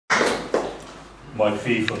my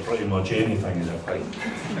fee for pretty much anything is a pint.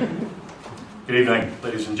 Good evening,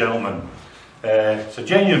 ladies and gentlemen. It's a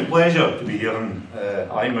genuine pleasure to be here in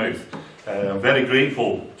Eyemouth. I'm very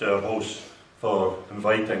grateful to our host for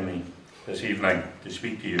inviting me this evening to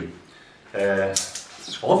speak to you. A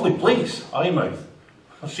lovely place, Eyemouth.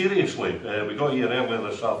 Seriously, we got here earlier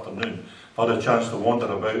this afternoon, had a chance to wander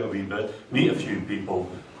about a wee bit, meet a few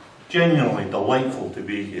people. Genuinely delightful to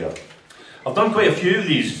be here. I've done quite a few of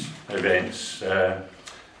these events.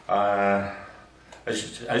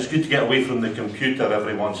 It's good to get away from the computer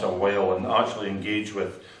every once in a while and actually engage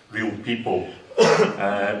with real people.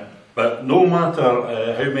 But no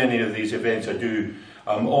matter how many of these events I do,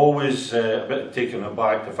 I'm always a bit taken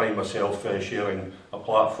aback to find myself sharing a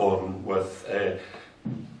platform with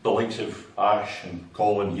the likes of Ash and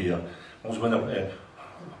Colin here. I was wondering,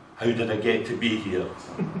 how did I get to be here?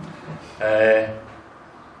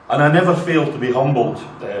 And I never fail to be humbled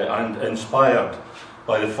and inspired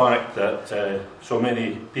by the fact that so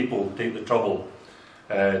many people take the trouble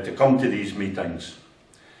to come to these meetings.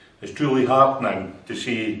 It's truly heartening to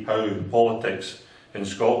see how politics in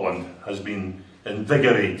Scotland has been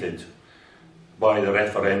invigorated by the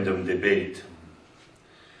referendum debate.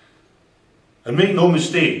 And make no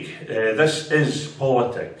mistake, this is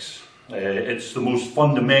politics. It's the most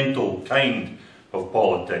fundamental kind of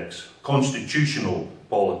politics, constitutional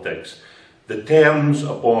politics, the terms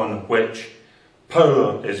upon which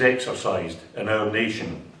power is exercised in our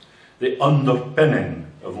nation, the underpinning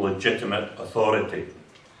of legitimate authority.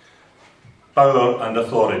 Power and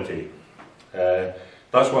authority.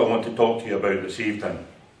 That's what I want to talk to you about this evening.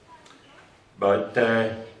 But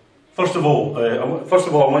first of all, I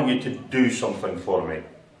want you to do something for me.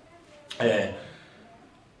 I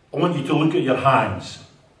want you to look at your hands.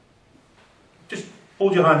 Just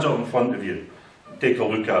hold your hands up in front of you. Take a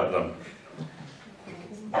look at them.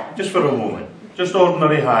 Just for a moment. Just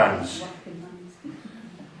ordinary hands.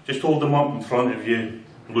 Just hold them up in front of you.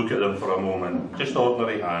 Look at them for a moment. Just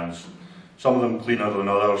ordinary hands. Some of them cleaner than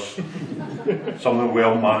others. Some of them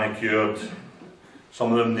well manicured.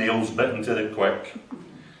 Some of them nails bitten to the quick.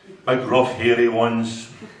 Big rough hairy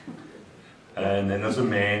ones. And then there's the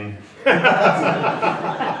men.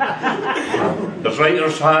 There's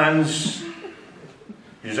writers' hands,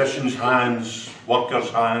 musicians' hands, workers'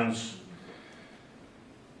 hands.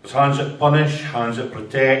 There's hands that punish, hands that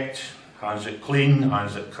protect, hands that clean,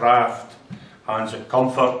 hands that craft, hands that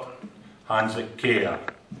comfort, hands that care.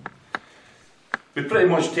 We pretty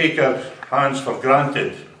much take our hands for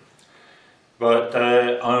granted, but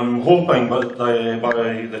I'm hoping that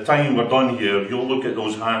by the time we're done here, you'll look at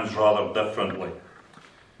those hands rather differently.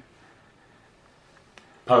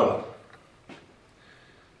 Power.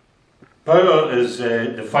 Power is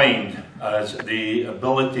defined as the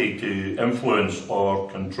ability to influence or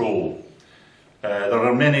control. There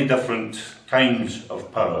are many different kinds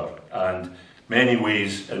of power and many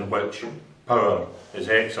ways in which power is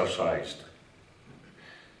exercised.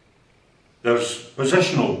 There's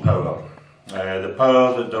positional power, the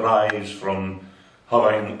power that derives from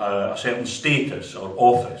having a certain status or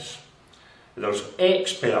office. There's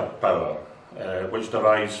expert power, which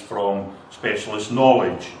derives from specialist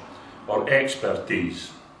knowledge or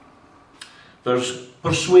expertise. There's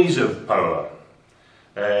persuasive power,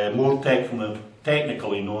 more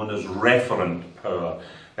technically known as referent power.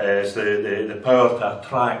 It's the power to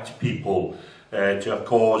attract people to a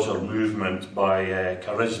cause or movement by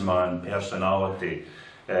charisma and personality,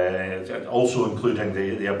 also including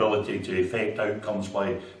the ability to effect outcomes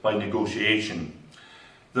by negotiation.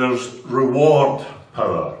 There's reward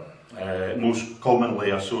power, most commonly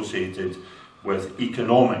associated with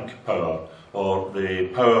economic power, or the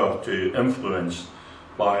power to influence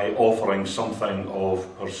by offering something of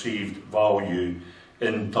perceived value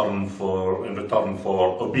in return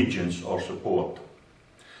for obedience or support.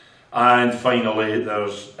 And finally,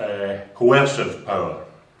 there's coercive power,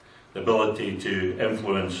 the ability to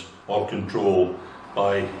influence or control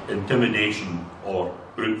by intimidation or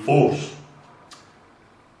brute force.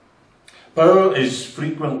 Power is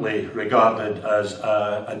frequently regarded as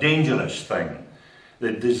a dangerous thing.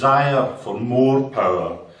 The desire for more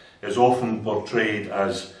power is often portrayed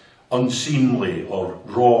as unseemly or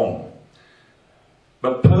wrong.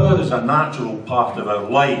 But power is a natural part of our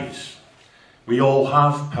lives. We all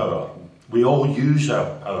have power. We all use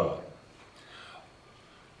our power.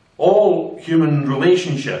 All human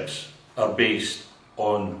relationships are based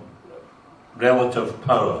on relative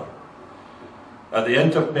power. At the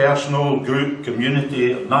interpersonal, group,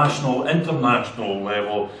 community, national, international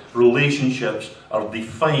level, relationships are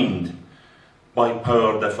defined by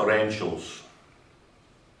power differentials.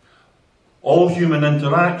 All human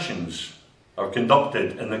interactions are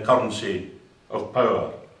conducted in the currency of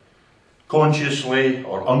power. Consciously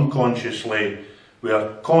or unconsciously, we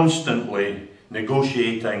are constantly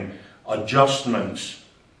negotiating adjustments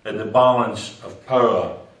in the balance of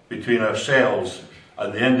power between ourselves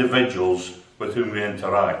and the individuals with whom we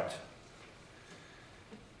interact.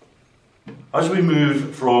 As we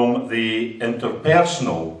move from the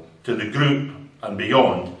interpersonal to the group and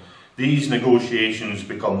beyond, these negotiations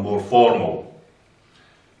become more formal.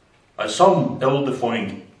 At some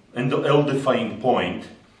ill-defined point,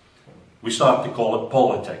 we start to call it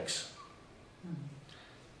politics.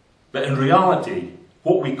 But in reality,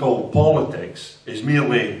 what we call politics is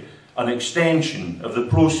merely an extension of the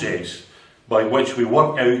process by which we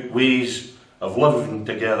work out ways of living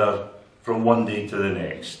together from one day to the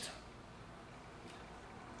next.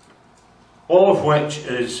 All of which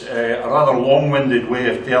is a rather long-winded way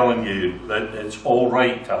of telling you that it's all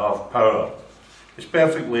right to have power. It's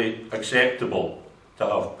perfectly acceptable to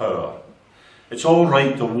have power. It's all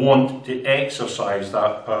right to want to exercise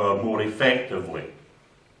that power more effectively.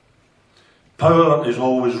 Power is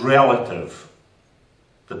always relative.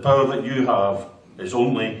 The power that you have is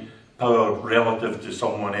only power relative to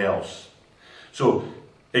someone else. So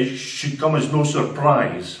it should come as no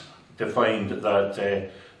surprise to find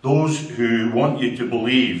that those who want you to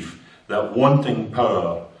believe that wanting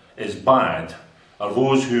power is bad are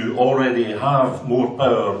those who already have more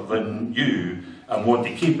power than you and want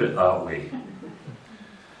to keep it that way.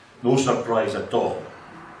 No surprise at all.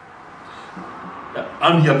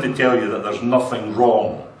 I'm here to tell you that there's nothing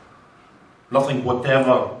wrong, nothing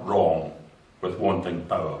whatever wrong with wanting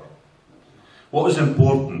power. What is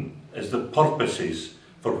important is the purposes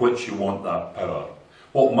for which you want that power.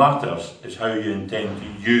 What matters is how you intend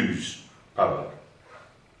to use power.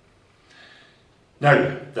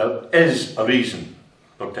 Now, there is a reason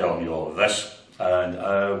for telling you all of this, and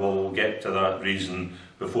I will get to that reason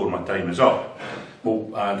before my time is up,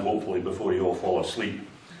 and hopefully before you all fall asleep.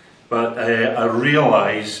 But I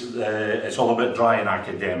realise it's all a bit dry and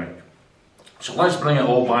academic. So let's bring it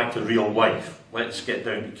all back to real life. Let's get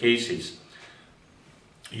down to cases.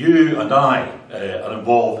 You and I are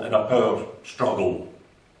involved in a power struggle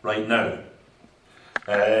right now.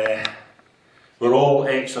 We're all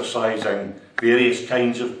exercising various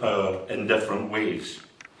kinds of power in different ways.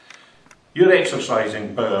 You're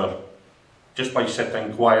exercising power just by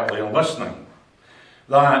sitting quietly and listening.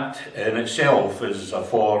 That in itself is a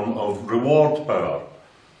form of reward power,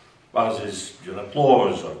 as is your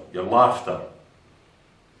applause or your laughter.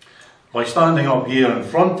 By standing up here in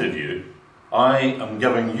front of you, I am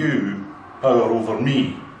giving you power over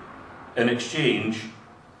me in exchange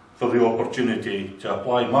for the opportunity to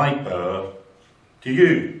apply my power to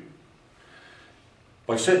you.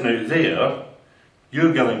 By sitting out there,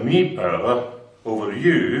 you're giving me power over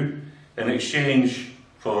you in exchange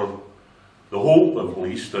for the hope, at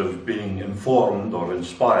least, of being informed or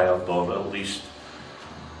inspired or at least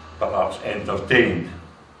perhaps entertained.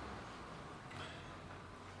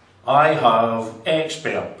 I have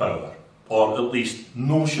expert power, or at least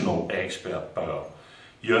notional expert power.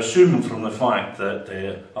 You assume from the fact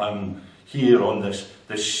that I'm here on this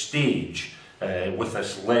stage with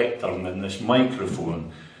this lectern and this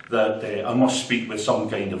microphone that I must speak with some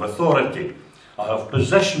kind of authority. I have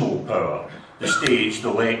positional power. The stage,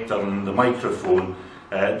 the lectern, the microphone,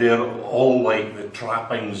 they're all like the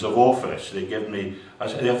trappings of office.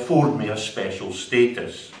 They afford me a special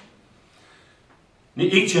status.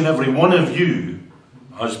 Each and every one of you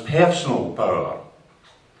has personal power,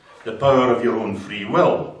 the power of your own free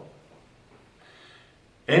will.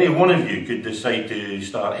 Any one of you could decide to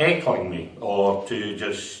start heckling me or to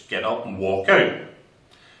just get up and walk out.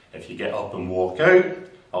 If you get up and walk out,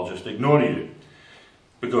 I'll just ignore you.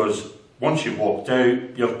 Because once you've walked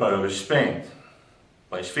out, your power is spent.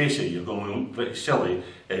 Let's face it, you're going to look pretty silly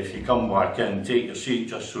if you come back in, take your seat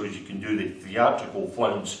just so as you can do the theatrical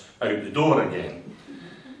flounce out the door again.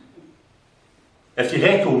 If you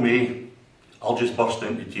heckle me, I'll just burst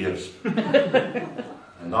into tears.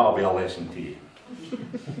 And that'll be a lesson to you.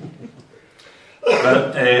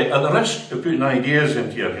 But at the risk of putting ideas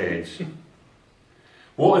into your heads,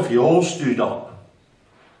 what if you all stood up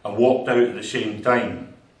and walked out at the same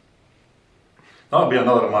time? That would be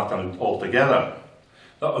another matter altogether.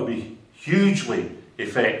 That would be hugely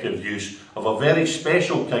effective use of a very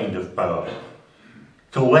special kind of power,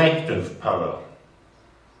 collective power.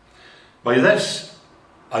 By this,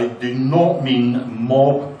 I do not mean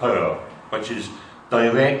mob power, which is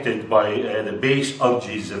directed by the base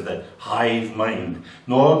urges of the hive mind,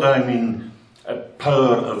 nor do I mean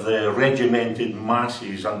power of the regimented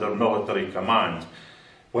masses under military command.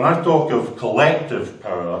 When I talk of collective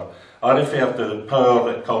power, I refer to the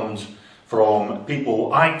power that comes from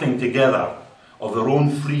people acting together of their own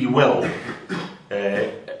free will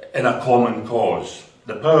in a common cause.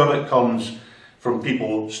 The power that comes from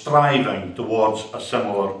people striving towards a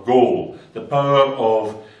similar goal. The power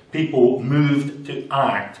of people moved to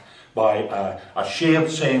act by a shared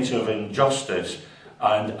sense of injustice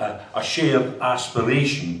and a shared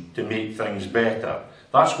aspiration to make things better.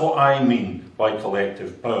 That's what I mean by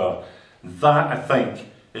collective power. That, I think,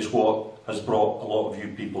 is what has brought a lot of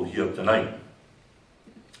you people here tonight.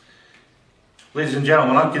 Ladies and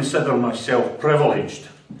gentlemen, I consider myself privileged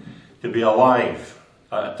to be alive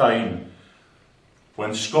at a time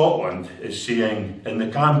when Scotland is seeing, in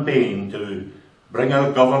the campaign to bring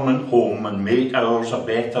our government home and make ours a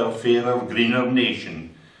better, fairer, greener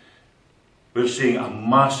nation, we're seeing a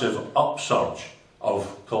massive upsurge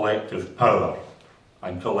of collective power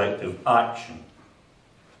and collective action.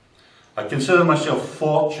 I consider myself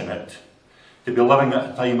fortunate to be living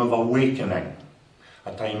at a time of awakening,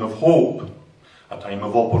 a time of hope, a time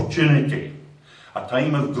of opportunity, a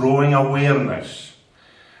time of growing awareness,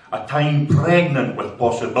 a time pregnant with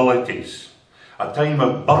possibilities, a time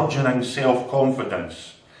of burgeoning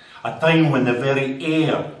self-confidence, a time when the very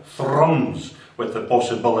air thrums with the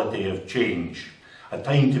possibility of change, a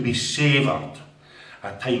time to be savoured,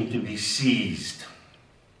 a time to be seized,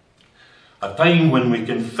 a time when we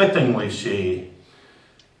can fittingly say,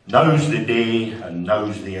 now's the day and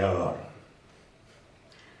now's the hour.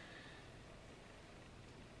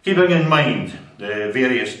 Keeping in mind the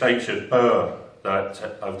various types of power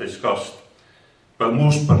that I've discussed, but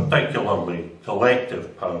most particularly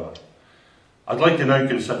collective power, I'd like to now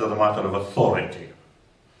consider the matter of authority.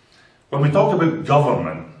 When we talk about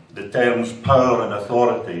government, the terms power and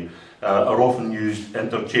authority are often used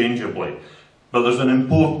interchangeably, but there's an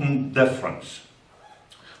important difference.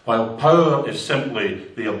 While power is simply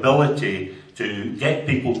the ability to get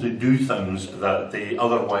people to do things that they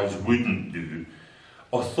otherwise wouldn't do,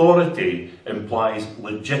 authority implies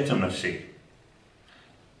legitimacy.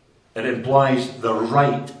 It implies the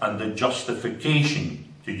right and the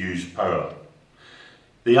justification to use power.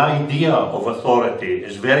 The idea of authority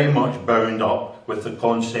is very much bound up with the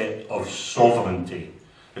concept of sovereignty.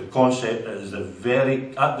 The concept that is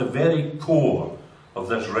at the very core of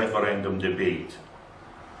this referendum debate.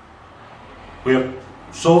 Where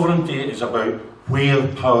sovereignty is about where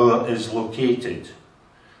power is located,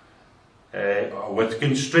 with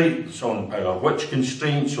constraints on power, which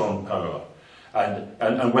constraints on power,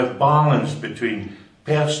 and with balance between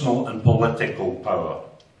personal and political power.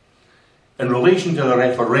 In relation to the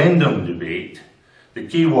referendum debate, the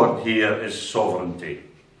key word here is sovereignty,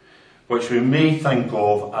 which we may think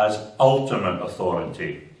of as ultimate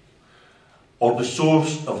authority, or the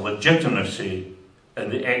source of legitimacy in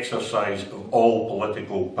the exercise of all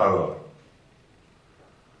political power.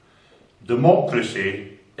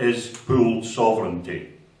 Democracy is pooled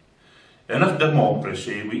sovereignty. In a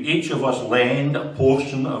democracy, we each of us lend a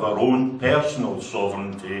portion of our own personal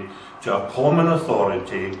sovereignty to a common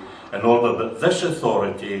authority in order that this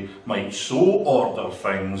authority might so order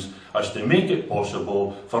things as to make it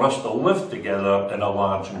possible for us to live together in a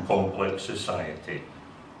large and complex society.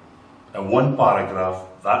 In one paragraph,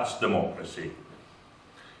 that's democracy.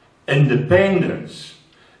 Independence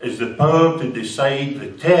is the power to decide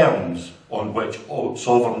the terms on which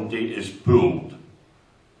sovereignty is pooled.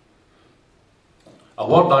 A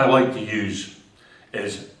word I like to use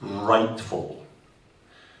is rightful.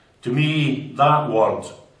 To me, that word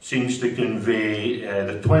seems to convey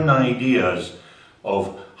the twin ideas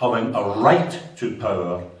of having a right to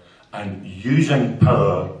power and using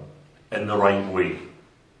power in the right way.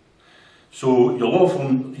 So you'll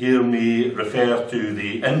often hear me refer to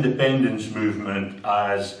the independence movement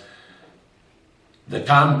as the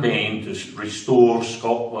campaign to restore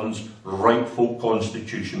Scotland's rightful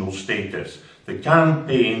constitutional status. The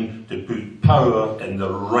campaign to put power in the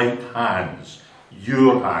right hands,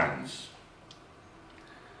 your hands.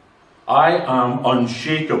 I am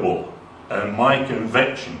unshakable in my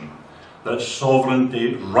conviction that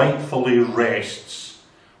sovereignty rightfully rests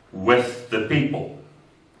with the people.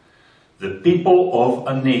 The people of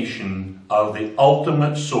a nation are the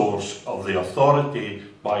ultimate source of the authority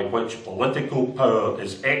by which political power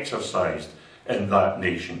is exercised in that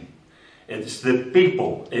nation. It's the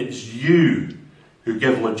people, it's you, who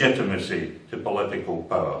give legitimacy to political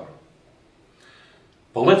power.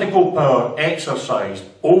 Political power exercised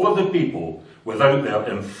over the people without their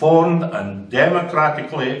informed and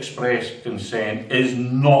democratically expressed consent is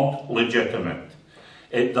not legitimate.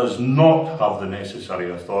 It does not have the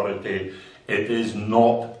necessary authority. It is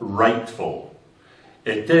not rightful.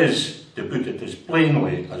 It is, to put it as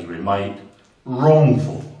plainly as we might,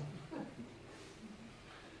 wrongful.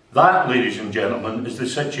 That, ladies and gentlemen, is the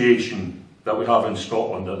situation that we have in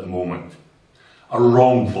Scotland at the moment. A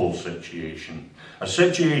wrongful situation. A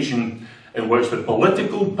situation in which the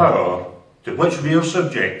political power to which we are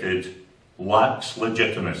subjected lacks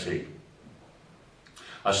legitimacy.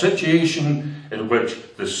 A situation in which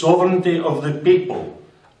the sovereignty of the people,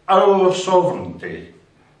 our sovereignty,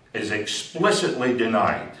 is explicitly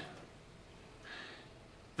denied.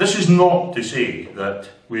 This is not to say that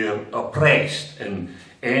we are oppressed in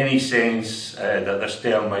any sense that this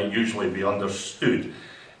term might usually be understood.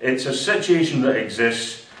 It's a situation that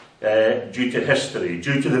exists due to history,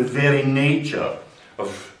 due to the very nature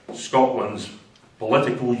of Scotland's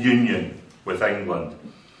political union with England.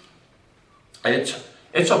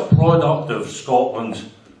 It's a product of Scotland's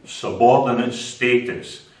subordinate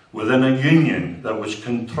status within a union that was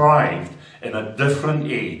contrived in a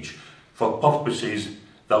different age for purposes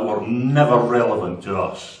that were never relevant to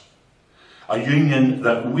us. A union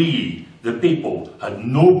that we, the people, had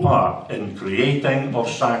no part in creating or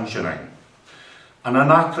sanctioning. An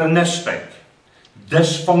anachronistic,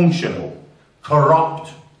 dysfunctional,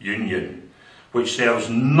 corrupt union which serves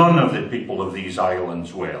none of the people of these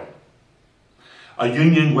islands well. A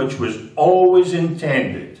union which was always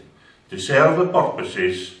intended to serve the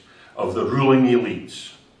purposes of the ruling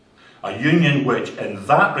elites. A union which, in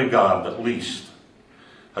that regard at least,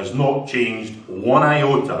 has not changed one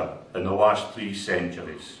iota in the last 3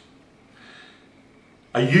 centuries.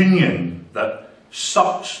 A union that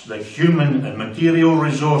sucks the human and material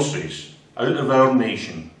resources out of our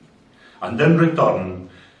nation and in return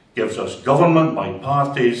gives us government by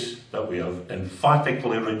parties that we have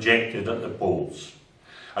emphatically rejected at the polls.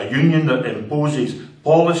 A union that imposes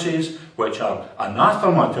policies which are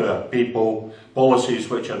anathema to our people, policies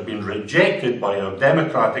which have been rejected by our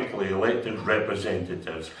democratically elected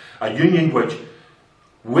representatives. A union which,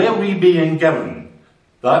 were we being given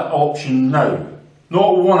that option now,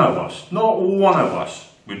 not one of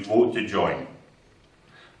us would vote to join.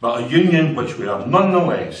 But a union which we are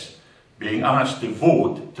nonetheless being asked to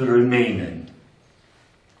vote to remain in.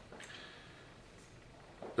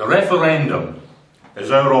 The referendum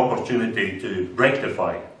is our opportunity to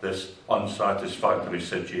rectify this unsatisfactory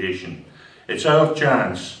situation. It's our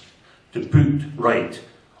chance to put right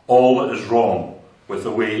all that is wrong with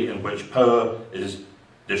the way in which power is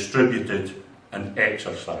distributed and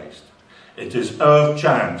exercised. It is our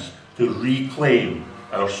chance to reclaim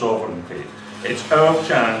our sovereignty. It's our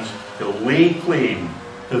chance to lay claim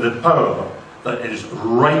to the power that is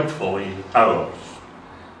rightfully ours.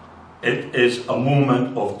 It is a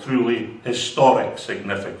moment of truly historic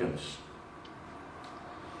significance.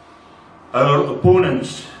 Our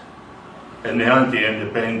opponents in the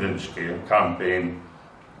anti-independence campaign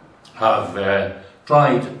have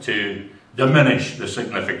tried to diminish the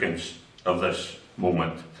significance of this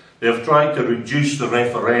moment. They have tried to reduce the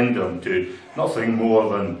referendum to nothing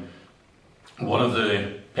more than one of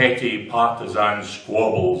the petty partisan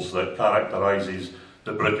squabbles that characterises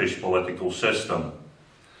the British political system.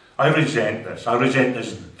 I resent this. I resent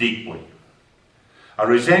this deeply. I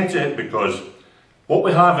resent it because what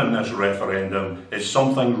we have in this referendum is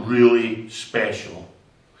something really special,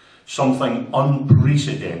 something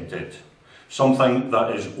unprecedented, something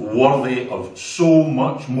that is worthy of so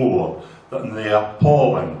much more than the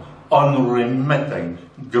appalling, unremitting,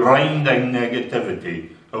 grinding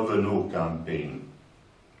negativity of the No campaign.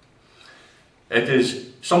 It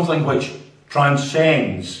is something which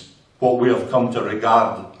transcends what we have come to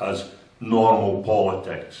regard as normal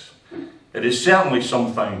politics. It is certainly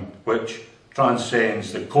something which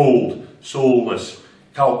transcends the cold, soulless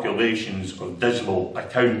calculations of dismal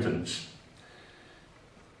accountants.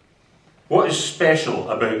 What is special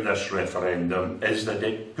about this referendum is that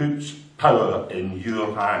it puts power in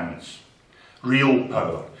your hands. Real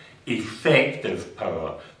power, effective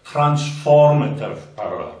power, transformative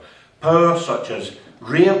power. Power such as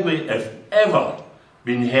rarely, if ever,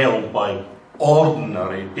 been held by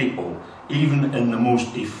ordinary people, even in the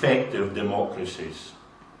most effective democracies.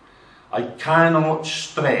 I cannot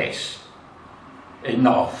stress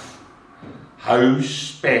enough how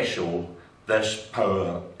special this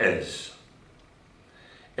power is.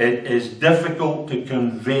 It is difficult to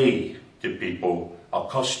convey to people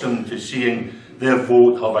accustomed to seeing their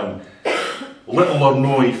vote having little or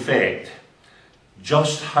no effect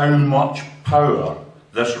just how much power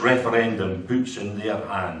this referendum puts in their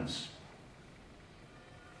hands.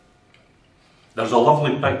 There's a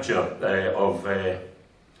lovely picture of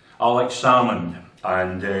Alex Salmond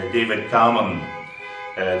and David Cameron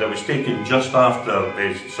that was taken just after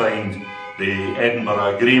they signed the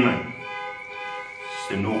Edinburgh Agreement. It's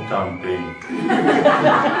the No campaign.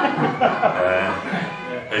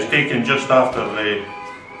 It was taken just after they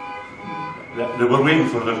were waiting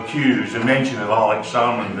for their cue. It was a mention of Alex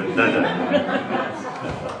Salmond that did it.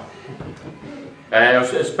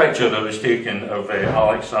 It's a picture that was taken of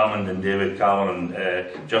Alex Salmond and David Cameron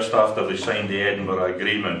just after they signed the Edinburgh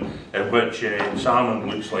Agreement, in which Salmond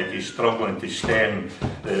looks like he's struggling to stem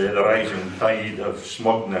the rising tide of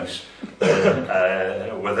smugness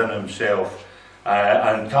within himself,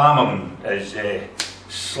 and Cameron is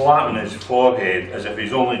slapping his forehead as if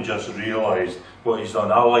he's only just realised what he's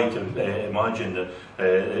done. I like to imagine that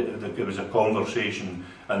it was a conversation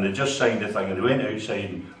and they just signed the thing and they went outside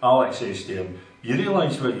and Alex says to him, "You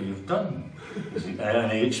realise what you've done?"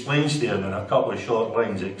 And he explains to him in a couple of short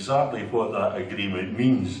lines exactly what that agreement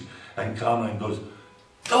means, and Cameron goes,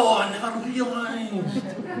 "Oh, I never realised."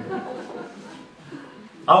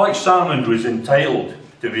 Alex Salmond was entitled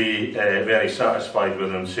to be very satisfied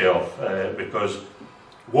with himself because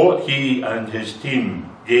what he and his team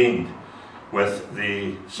gained with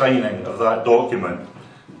the signing of that document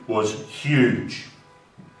was huge.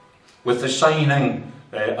 With the signing,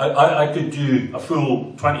 I could do a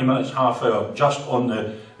full 20 minutes, half hour just on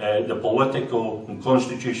the political and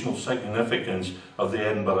constitutional significance of the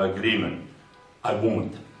Edinburgh Agreement. I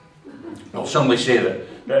won't. I'll simply say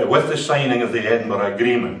that with the signing of the Edinburgh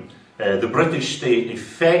Agreement, the British state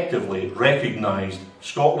effectively recognised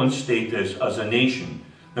Scotland's status as a nation.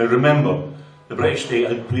 Now remember, the British state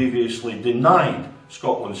had previously denied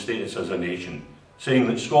Scotland's status as a nation, saying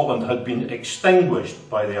that Scotland had been extinguished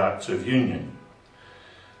by the Acts of Union.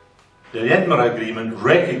 The Edinburgh Agreement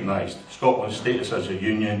recognised Scotland's status as a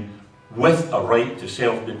union with a right to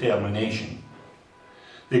self-determination.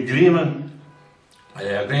 The agreement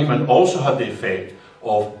also had the effect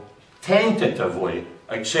of tentatively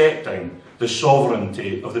accepting the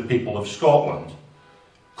sovereignty of the people of Scotland,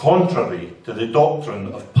 contrary to the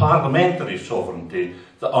doctrine of parliamentary sovereignty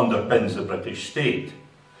that underpins the British state.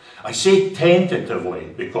 I say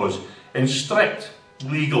tentatively because, in strict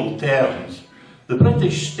legal terms, the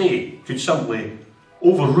British state could simply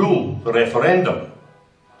overrule the referendum.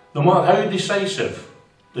 No matter how decisive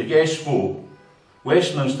the yes vote,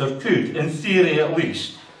 Westminster could, in theory at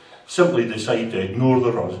least, simply decide to ignore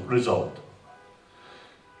the result.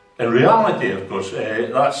 In reality, of course,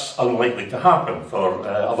 that's unlikely to happen for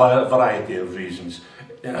a variety of reasons,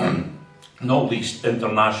 not least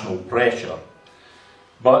international pressure.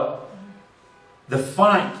 But the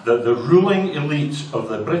fact that the ruling elites of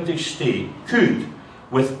the British state could,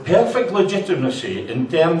 with perfect legitimacy in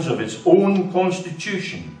terms of its own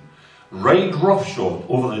constitution, ride roughshod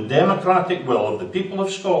over the democratic will of the people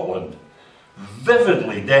of Scotland,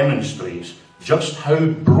 vividly demonstrates just how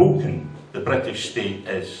broken the British state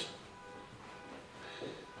is.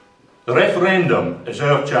 The referendum is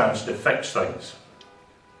our chance to fix things.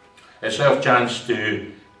 It's our chance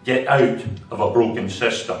to get out of a broken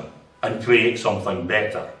system and create something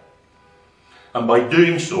better. And by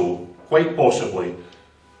doing so, quite possibly,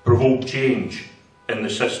 provoke change in the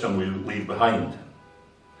system we leave behind.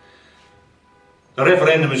 The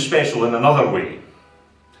referendum is special in another way.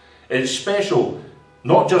 It's special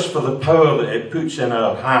not just for the power that it puts in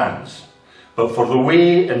our hands, but for the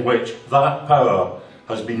way in which that power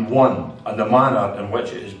has been won and the manner in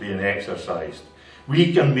which it is being exercised.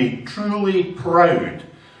 We can be truly proud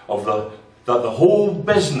of that the whole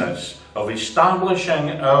business of establishing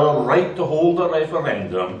our right to hold a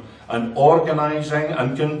referendum and organising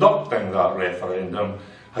and conducting that referendum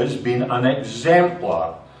has been an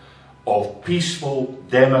exemplar of peaceful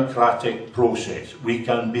democratic process. We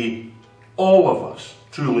can be, all of us,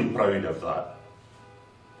 truly proud of that.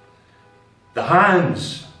 The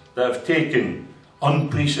hands that have taken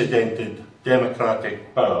unprecedented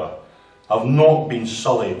democratic power have not been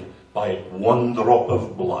sullied by one drop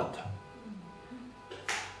of blood.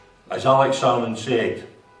 As Alex Salmond said,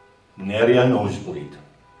 nary a nosebleed.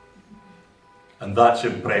 And that's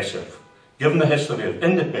impressive. Given the history of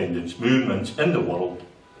independence movements in the world,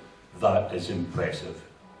 that is impressive.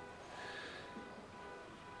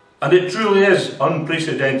 And it truly is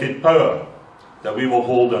unprecedented power that we will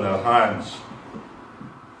hold in our hands.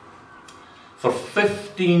 For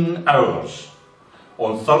 15 hours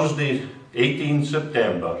on Thursday, 18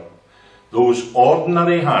 September, those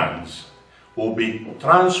ordinary hands will be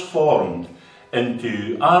transformed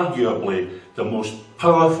into arguably the most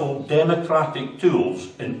powerful democratic tools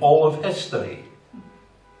in all of history.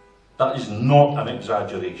 That is not an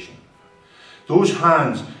exaggeration. Those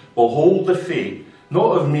hands will hold the fate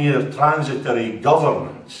not of mere transitory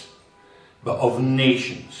governments, but of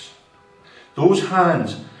nations. Those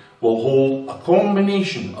hands will hold a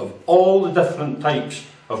combination of all the different types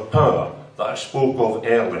of power that I spoke of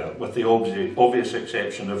earlier, with the obvious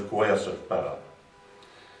exception of coercive power.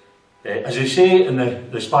 As they say in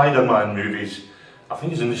the Spider-Man movies, I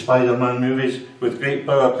think it's in the Spider-Man movies, with great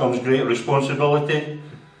power comes great responsibility.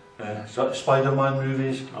 Is that the Spider-Man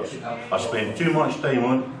movies? I spend too much time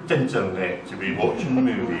on the internet to be watching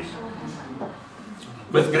movies.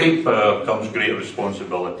 With great power comes great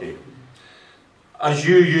responsibility. As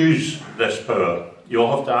you use this power,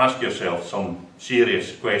 you'll have to ask yourself some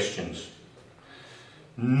serious questions.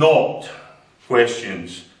 Not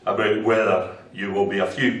questions about whether you will be a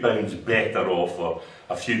few pounds better off or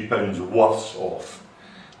a few pounds worse off.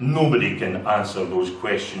 Nobody can answer those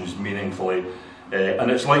questions meaningfully,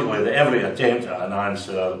 and it's likely that every attempt at an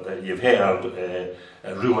answer that you've heard,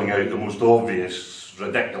 ruling out the most obvious,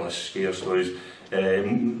 ridiculous scare stories,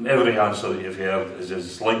 every answer that you've heard is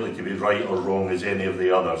as likely to be right or wrong as any of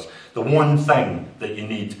the others. The one thing that you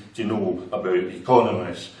need to know about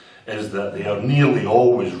economists is that they are nearly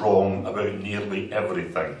always wrong about nearly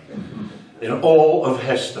everything. In all of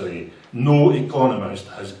history, no economist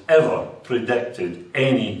has ever predicted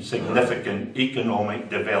any significant economic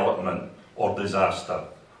development or disaster.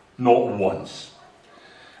 Not once.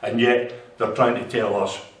 And yet, they're trying to tell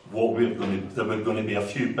us that we're going to be a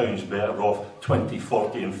few pounds better off 20,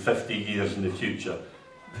 40 and 50 years in the future.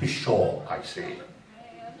 Pshaw, I say.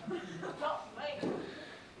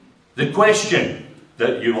 The question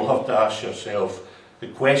that you will have to ask yourself, the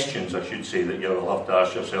questions I should say that you will have to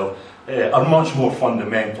ask yourself, are much more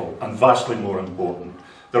fundamental and vastly more important.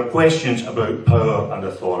 They're questions about power and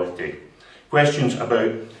authority. Questions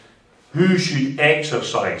about who should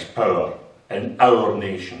exercise power in our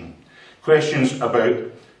nation. Questions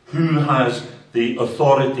about who has the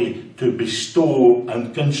authority to bestow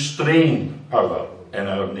and constrain power in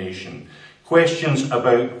our nation. Questions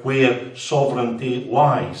about where sovereignty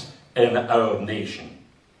lies in our nation.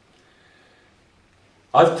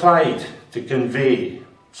 I've tried to convey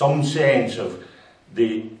some sense of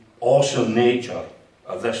the awesome nature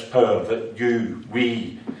of this power that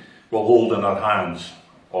we will hold in our hands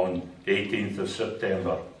on the 18th of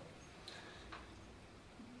September.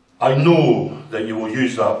 I know that you will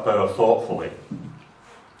use that power thoughtfully.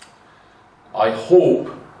 I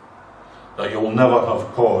hope that you will never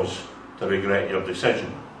have cause to regret your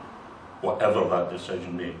decision, whatever that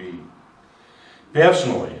decision may be.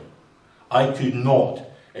 Personally, I could not,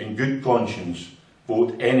 in good conscience,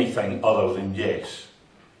 vote anything other than yes,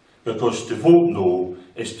 because to vote no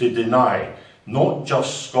is to deny not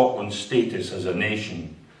just Scotland's status as a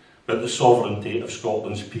nation, but the sovereignty of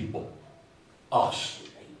Scotland's people, us.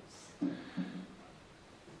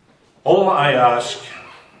 All that I ask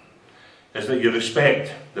is that you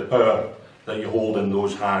respect the power that you hold in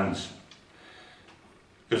those hands,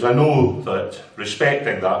 because I know that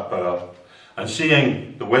respecting that power and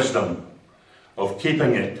seeing the wisdom of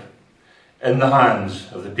keeping it in the hands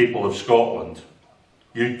of the people of Scotland,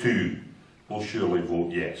 you too will surely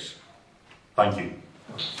vote yes. Thank you.